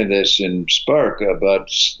point of this in Spark about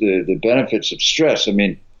the benefits of stress. I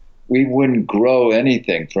mean, we wouldn't grow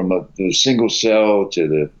anything from the single cell to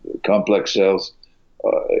the complex cells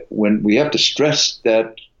when we have to stress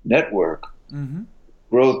that network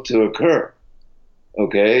growth to occur.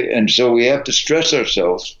 Okay, and so we have to stress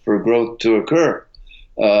ourselves for growth to occur,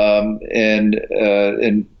 and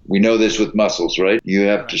we know this with muscles, right? You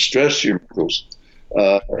have to stress your muscles.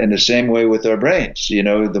 In the same way with our brains,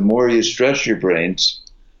 the more you stress your brains,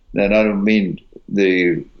 and I don't mean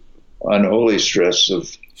the unholy stress of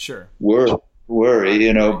worry,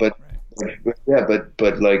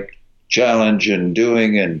 but like challenge and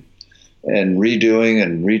doing and redoing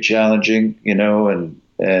and re-challenging,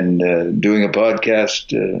 and doing a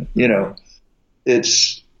podcast,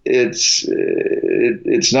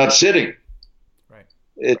 it's not sitting. Right.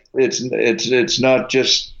 It's not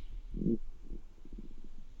just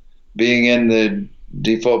being in the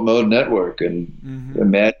default mode network and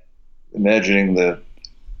imagining the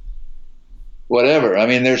whatever. I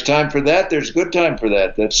mean, there's time for that. There's good time for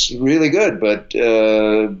that. That's really good. But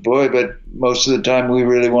but most of the time we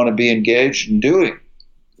really want to be engaged in doing.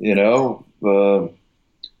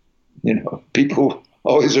 People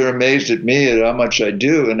always are amazed at me at how much I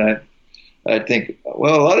do, and I think,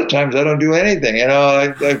 well, a lot of times I don't do anything.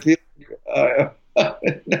 I feel.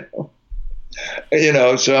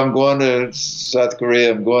 So I'm going to South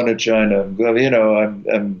Korea, I'm going to China, I'm going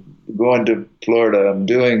to Florida, I'm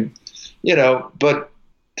doing, but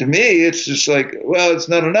to me, it's just like, well, it's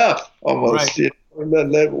not enough almost. Right.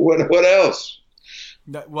 What else?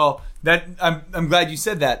 I'm glad you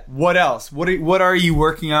said that. What else? What are you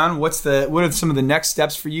working on? What are some of the next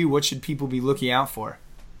steps for you? What should people be looking out for?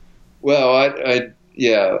 Well, I've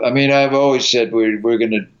always said we're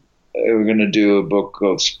going to do a book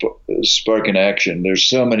called Spark in Action. There's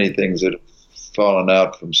so many things that have fallen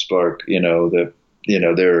out from Spark. There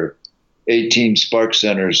are 18 Spark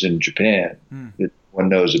centers in Japan that one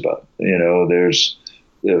knows about. There's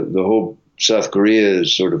the whole South Korea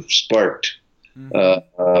is sort of sparked.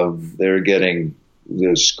 They're getting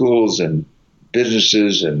the schools and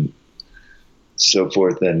businesses and so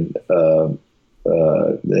forth, and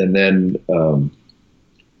then.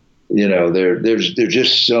 There's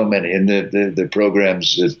just so many, and the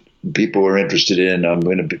programs that people are interested in.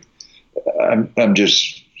 I'm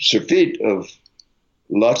just surfeit of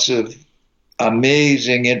lots of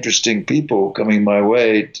amazing, interesting people coming my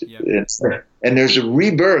way. And there's a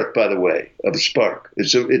rebirth, by the way, of Spark.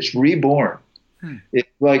 It's reborn. It's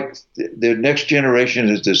like the next generation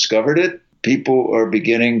has discovered it. People are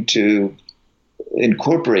beginning to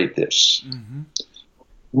incorporate this.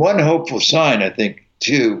 One hopeful sign, I think,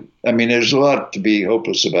 too. I mean, there's a lot to be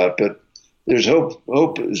hopeless about, but there's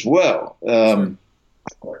hope as well.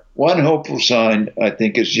 One hopeful sign, I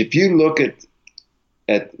think, is if you look at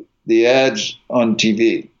the ads on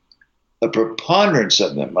TV, a preponderance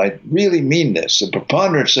of them, I really mean this, a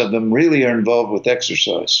preponderance of them really are involved with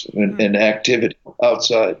exercise and activity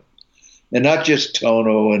outside, and not just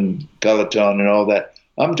Tono and Peloton and all that.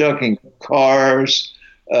 I'm talking cars,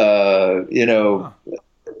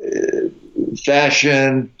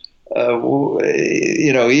 fashion,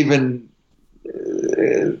 even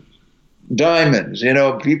diamonds.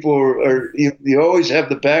 People are you always have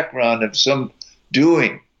the background of some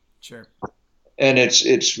doing. Sure. And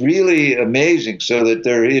it's really amazing, so that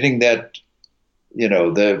they're hitting that,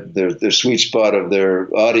 the sweet spot of their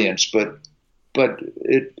audience. But but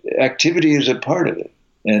activity is a part of it.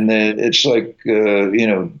 And it's like,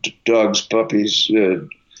 dogs, puppies,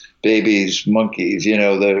 babies, monkeys,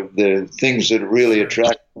 the things that really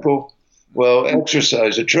attract people. Well,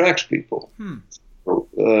 exercise attracts people.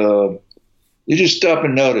 You just stop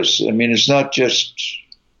and notice. I mean, it's not just,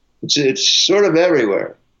 it's sort of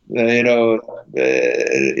everywhere. You're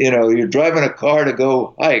driving a car to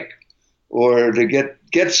go hike or to get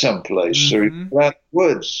someplace or out the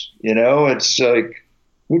woods. It's like,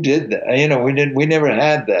 who did that? We never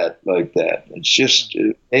had that like that. It's just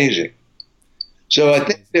amazing. So I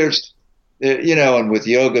think there's, and with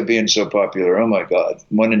yoga being so popular, oh my God,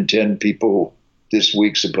 1 in 10 people this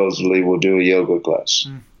week supposedly will do a yoga class.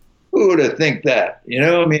 Who would have think that?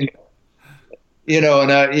 I mean,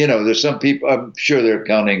 there's some people, I'm sure they're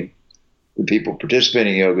counting the people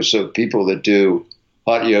participating in yoga. So people that do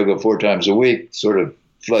hot yoga 4 times a week sort of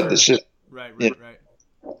flood the system. Right.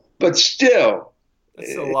 But still,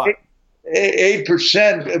 that's a lot.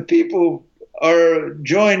 8% of people are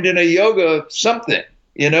joined in a yoga something,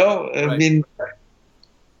 I mean,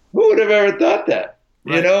 who would have ever thought that?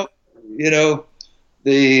 Right.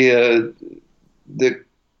 The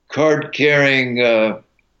card carrying,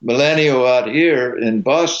 millennial out here in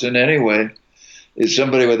Boston anyway, is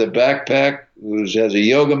somebody with a backpack who has a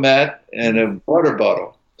yoga mat and a water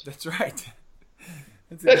bottle. That's right.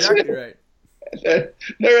 That's exactly right.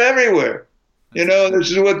 They're everywhere.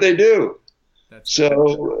 This is what they do. It's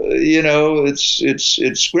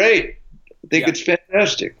great. I think it's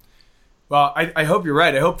fantastic. Well, I hope you're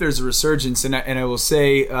right. I hope there's a resurgence, and I will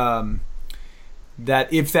say that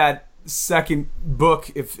if that second book,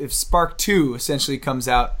 if Spark 2 essentially comes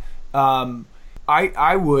out,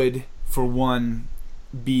 I would, for one,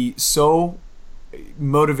 be so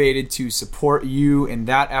motivated to support you in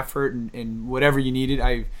that effort and whatever you needed.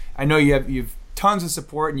 I know you have tons of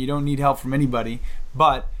support and you don't need help from anybody,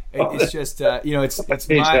 but it's just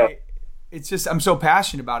it's just I'm so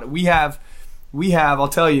passionate about it. We have I'll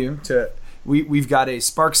tell you, we've got a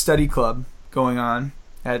Spark Study Club going on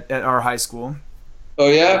at our high school. Oh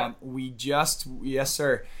yeah. Yes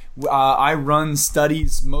sir. I run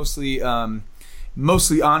studies, mostly on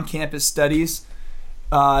campus studies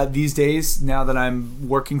these days, now that I'm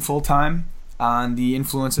working full time on the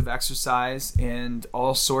influence of exercise and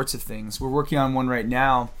all sorts of things. We're working on one right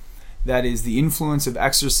now that is the influence of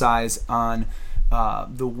exercise on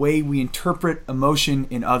the way we interpret emotion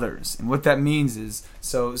in others. And what that means is,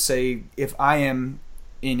 so say if I am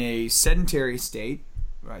in a sedentary state,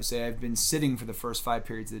 right, say I've been sitting for the first 5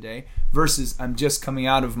 periods of the day, versus I'm just coming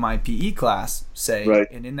out of my PE class, say, right.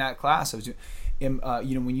 And in that class I was doing,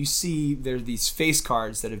 when you see there's these face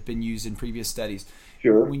cards that have been used in previous studies,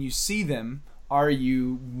 sure. When you see them, are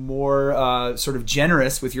you more sort of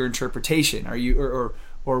generous with your interpretation? Are you,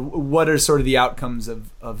 or what are sort of the outcomes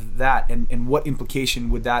of that, and what implication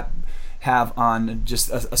would that have on just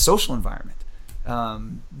a social environment?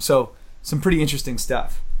 So some pretty interesting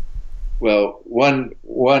stuff. Well, one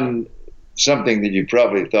something that you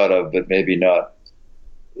probably thought of, but maybe not,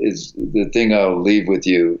 is the thing I'll leave with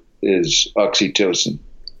you is oxytocin.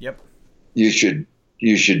 Yep. You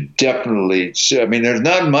should definitely. I mean, there's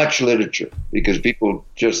not much literature because people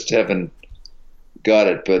just haven't got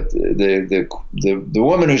it. But the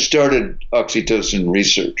woman who started oxytocin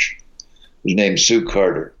research was named Sue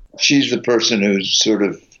Carter. She's the person who sort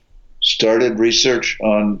of started research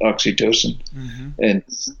on oxytocin,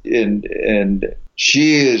 and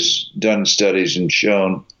she has done studies and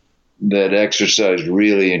shown that exercise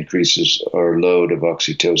really increases our load of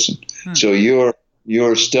oxytocin. So your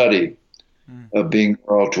study of being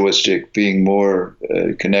more altruistic, being more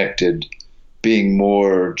connected, being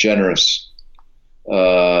more generous,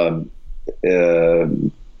 there's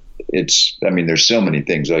so many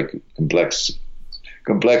things like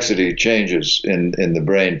complexity changes in the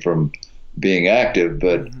brain from being active,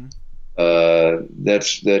 but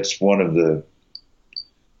that's one of the,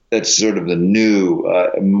 that's sort of the new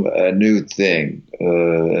a new thing,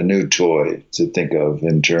 a new toy to think of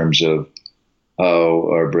in terms of how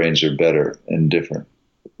our brains are better and different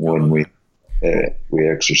when we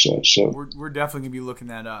exercise. So we're definitely gonna be looking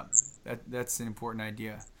that up. That's an important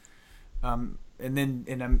idea. And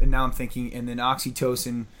now I'm thinking, and then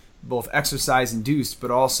oxytocin, both exercise induced,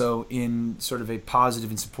 but also in sort of a positive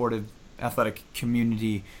and supportive athletic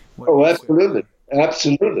community. Oh, absolutely.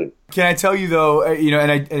 Absolutely. Can I tell you though,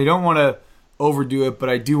 and I don't want to overdo it, but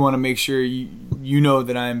I do want to make sure you know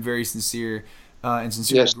that I am very sincere and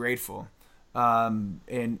sincerely grateful.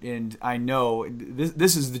 And I know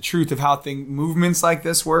this is the truth of how movements like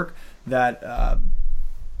this work, that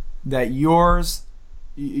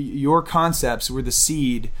your concepts were the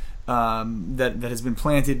seed that has been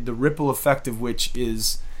planted, the ripple effect of which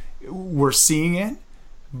is we're seeing it,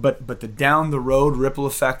 but the down the road ripple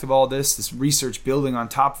effect of all this research building on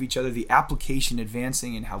top of each other, the application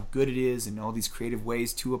advancing and how good it is, and all these creative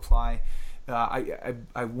ways to apply.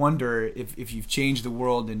 I wonder if you've changed the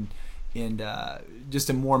world in just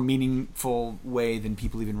a more meaningful way than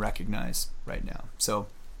people even recognize right now. So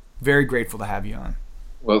very grateful to have you on.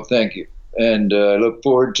 Well, thank you. And I look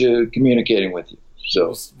forward to communicating with you.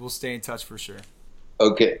 So we'll stay in touch for sure.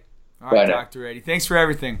 Okay. All right, Dr. Ratey. Thanks for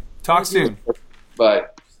everything. Talk soon. Bye.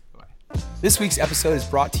 This week's episode is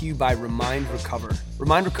brought to you by Remind Recover.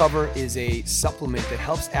 Remind Recover is a supplement that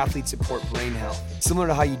helps athletes support brain health. Similar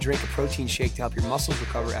to how you drink a protein shake to help your muscles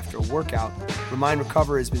recover after a workout, Remind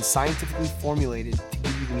Recover has been scientifically formulated to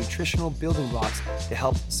give you the nutritional building blocks to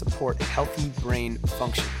help support healthy brain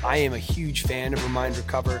function. I am a huge fan of Remind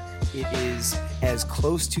Recover. It is as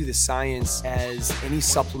close to the science as any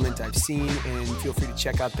supplement I've seen, and feel free to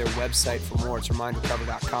check out their website for more. It's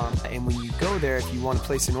remindrecover.com. And when you go there, if you want to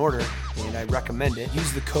place an order, and I recommend it,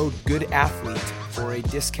 use the code GOODATHLETE for a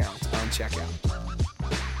discount on checkout.